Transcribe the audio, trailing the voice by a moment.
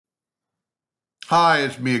Hi,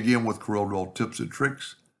 it's me again with Corel Draw Tips and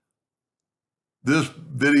Tricks. This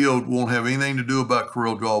video won't have anything to do about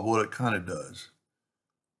Corel Draw, but what it kind of does.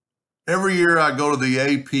 Every year I go to the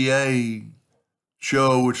APA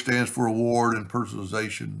show, which stands for Award and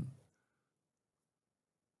Personalization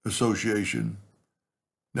Association.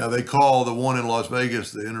 Now they call the one in Las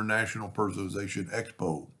Vegas the International Personalization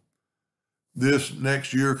Expo. This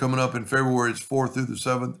next year coming up in February, it's 4th through the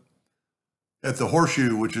 7th. At the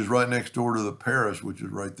Horseshoe, which is right next door to the Paris, which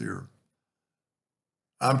is right there.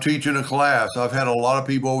 I'm teaching a class. I've had a lot of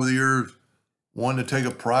people over the years wanting to take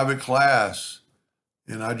a private class.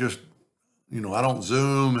 And I just, I don't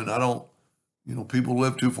Zoom and I don't, people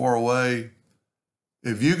live too far away.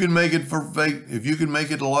 If you can make it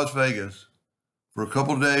to Las Vegas for a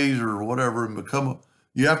couple of days or whatever and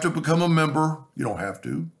you have to become a member. You don't have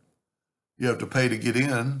to. You have to pay to get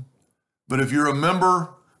in. But if you're a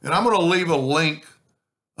member, and I'm going to leave a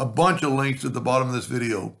bunch of links at the bottom of this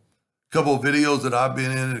video. A couple of videos that I've been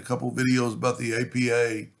in and a couple of videos about the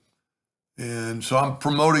APA. And so I'm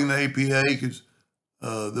promoting the APA because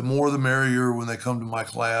the more the merrier when they come to my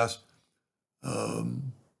class.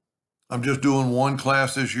 I'm just doing one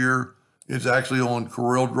class this year. It's actually on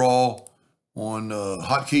Corel Draw, on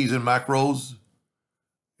hotkeys and macros.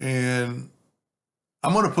 And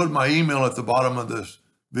I'm going to put my email at the bottom of this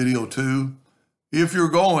video too. If you're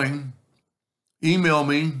going, email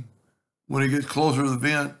me when it gets closer to the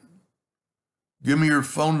event. Give me your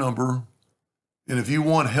phone number. And if you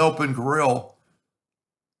want help in Corel,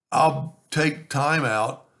 I'll take time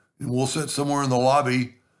out and we'll sit somewhere in the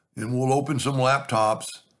lobby and we'll open some laptops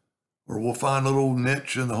or we'll find a little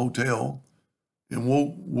niche in the hotel and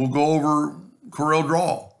we'll go over Corel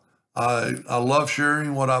Draw. I love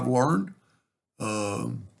sharing what I've learned.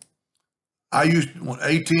 18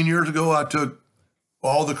 years ago, I took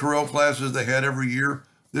all the Corel classes they had every year.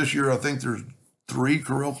 This year, I think there's 3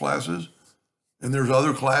 Corel classes, and there's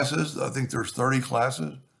other classes. I think there's 30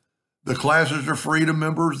 classes. The classes are free to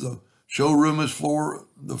members. The showroom floor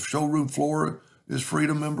is free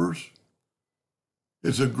to members.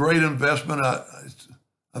 It's a great investment. I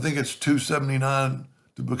think it's $279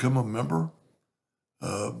 to become a member.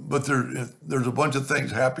 But there's a bunch of things,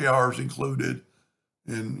 happy hours included,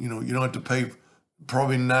 and you don't have to pay.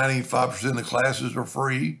 Probably 95% of the classes are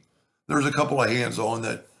free. There's a couple of hands-on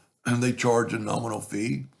that they charge a nominal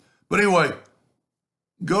fee. But anyway,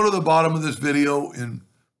 go to the bottom of this video and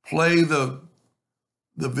play the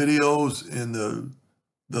videos and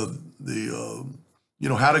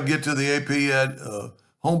how to get to the AP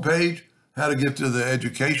homepage, how to get to the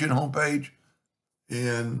education homepage,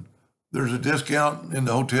 and there's a discount in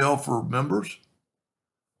the hotel for members.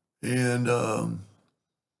 And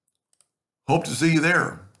hope to see you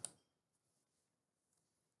there.